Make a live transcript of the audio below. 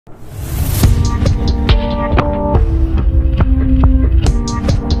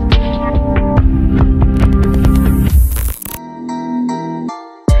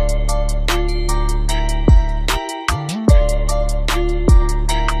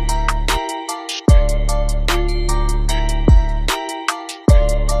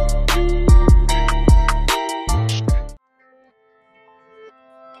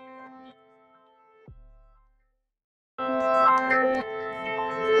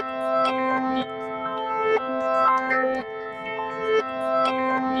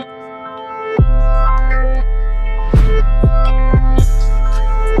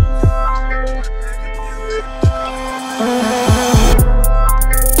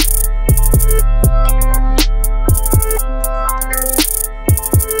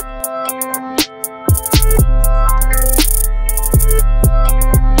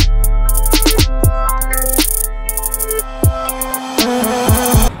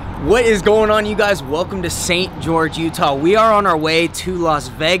What is going on, you guys? Welcome to St. George, Utah. We are on our way to Las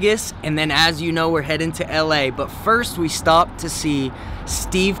Vegas, and then as you know, we're heading to LA. But first, we stopped to see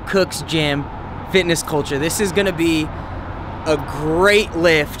Steve Cook's gym, Fitness Culture. This is gonna be a great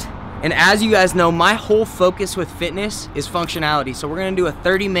lift. And as you guys know, my whole focus with fitness is functionality. So we're gonna do a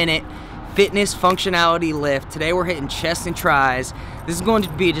 30-minute fitness functionality lift. Today we're hitting chest and tris. This is going to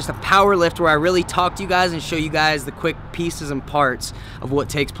be just a power lift where I really talk to you guys and show you guys the quick pieces and parts of what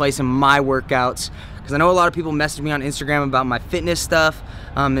takes place in my workouts. Because I know a lot of people message me on Instagram about my fitness stuff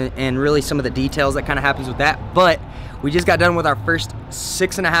and really some of the details that kind of happens with that. But we just got done with our first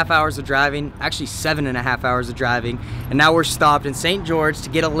 6.5 hours of driving, actually 7.5 hours of driving, and now we're stopped in St. George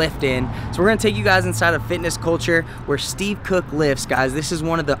to get a lift in. So we're gonna take you guys inside of Fitness Culture where Steve Cook lifts, guys. This is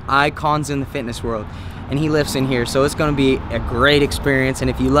one of the icons in the fitness world, and he lifts in here. So it's gonna be a great experience, and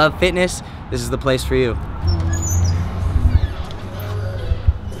if you love fitness, this is the place for you.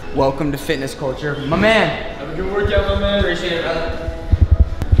 Welcome to Fitness Culture. My man. Have a good workout, my man. Appreciate it, brother.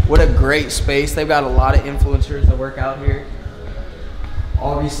 What a great space. They've got a lot of influencers that work out here.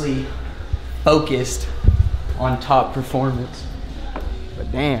 Obviously focused on top performance.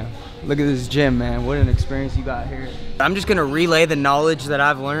 But damn, look at this gym, man. What an experience you got here. I'm just gonna relay the knowledge that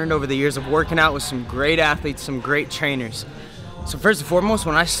I've learned over the years of working out with some great athletes, some great trainers. So first and foremost,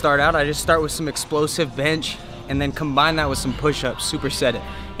 when I start out, I just start with some explosive bench and then combine that with some push-ups, superset it.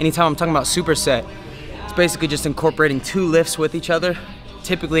 Anytime I'm talking about superset, it's basically just incorporating two lifts with each other,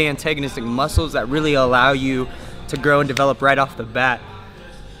 typically antagonistic muscles that really allow you to grow and develop right off the bat.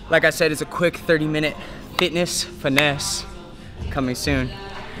 Like I said, it's a quick 30-minute fitness finesse coming soon.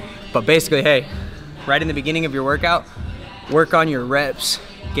 But basically, hey, right in the beginning of your workout, work on your reps,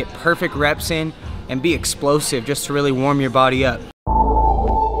 get perfect reps in, and be explosive just to really warm your body up.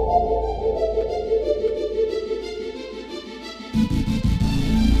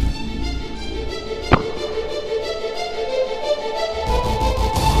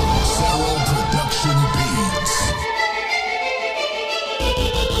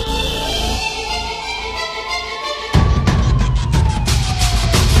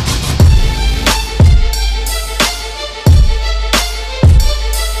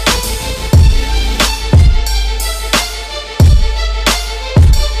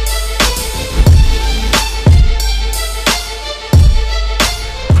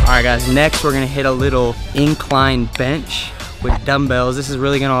 All right, guys, next we're gonna hit a little incline bench with dumbbells. This is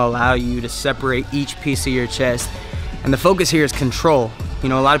really gonna allow you to separate each piece of your chest. And the focus here is control. You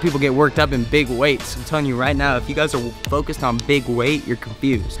know, a lot of people get worked up in big weights. I'm telling you right now, if you guys are focused on big weight, you're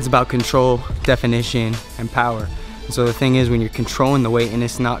confused. It's about control, definition, and power. And so the thing is, when you're controlling the weight and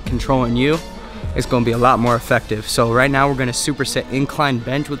it's not controlling you, it's gonna be a lot more effective. So right now we're gonna superset incline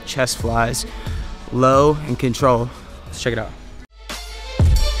bench with chest flies, low and control. Let's check it out.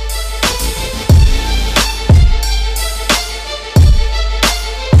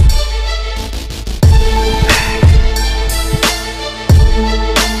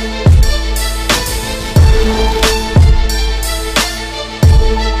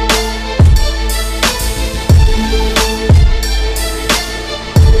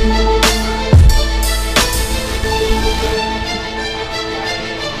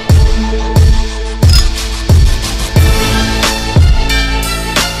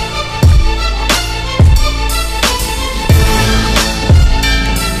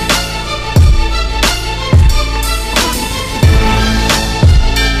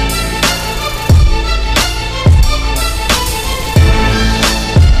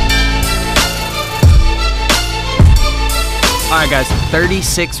 All right, guys,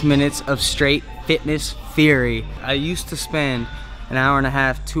 36 minutes of straight fitness theory. I used to spend an hour and a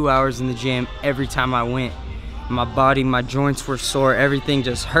half, 2 hours in the gym every time I went. My body, my joints were sore, everything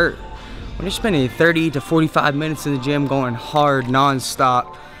just hurt. When you're spending 30 to 45 minutes in the gym going hard,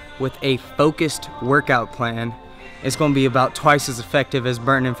 non-stop, with a focused workout plan, it's gonna be about twice as effective as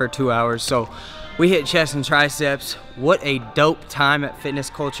burning for 2 hours. So we hit chest and triceps. What a dope time at Fitness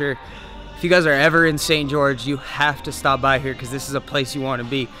Culture. If you guys are ever in St. George, you have to stop by here because this is a place you want to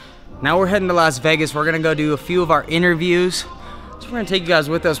be. Now we're heading to Las Vegas. We're gonna go do a few of our interviews. So we're gonna take you guys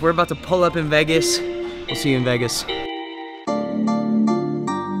with us. We're about to pull up in Vegas. We'll see you in Vegas.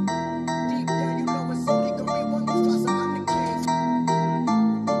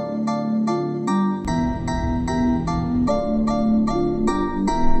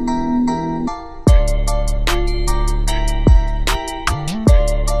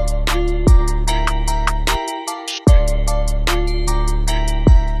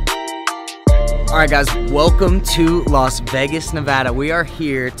 All right, guys, welcome to Las Vegas, Nevada. We are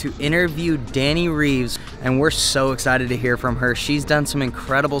here to interview Dani Reeves, and we're so excited to hear from her. She's done some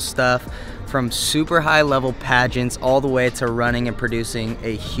incredible stuff, from super high level pageants all the way to running and producing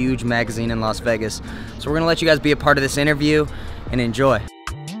a huge magazine in Las Vegas. So we're gonna let you guys be a part of this interview and enjoy.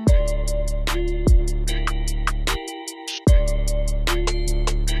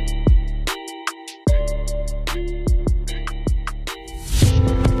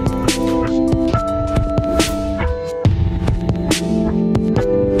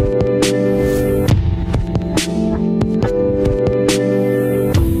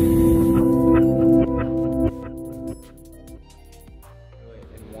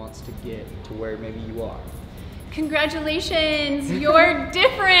 To get to where maybe you are. Congratulations, you're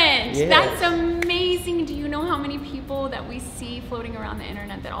different. Yeah. That's amazing. Do you know how many people that we see floating around the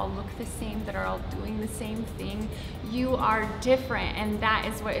internet that all look the same, that are all doing the same thing? You are different, and that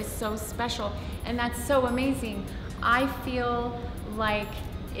is what is so special, and that's so amazing. I feel like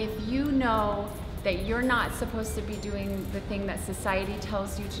if you know that you're not supposed to be doing the thing that society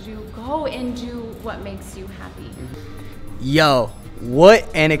tells you to do, go and do what makes you happy. Yo, what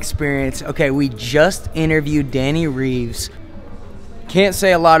an experience. Okay, we just interviewed Dani Reeves. Can't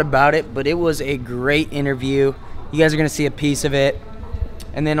say a lot about it, but it was a great interview. You guys are gonna see a piece of it.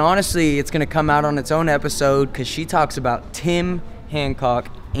 And then honestly, it's gonna come out on its own episode because she talks about Tim Hancock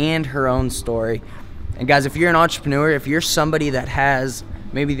and her own story. And guys, if you're an entrepreneur, if you're somebody that has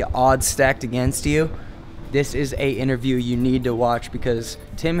maybe the odds stacked against you, this is a interview you need to watch, because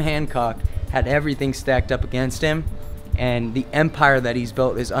Tim Hancock had everything stacked up against him, and the empire that he's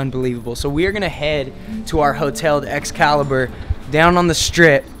built is unbelievable. So we are gonna head to our hotel, the Excalibur, down on the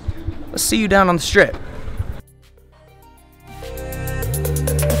Strip. Let's see you down on the Strip.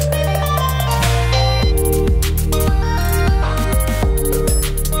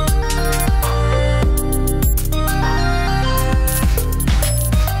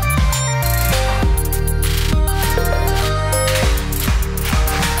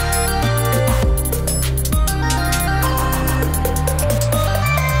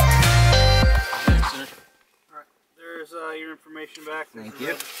 Your information back. Thank you.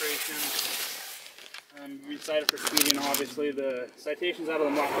 Registration. We cited for speeding, obviously. The citation's out of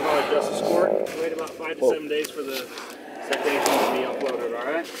the Mohawk Justice Court. Wait about 5 to 7 days for the citation to be uploaded,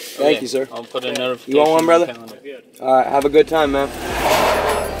 alright? Thank you, sir. I'll put a notification. You want one, brother? Good. All right, have a good time, man.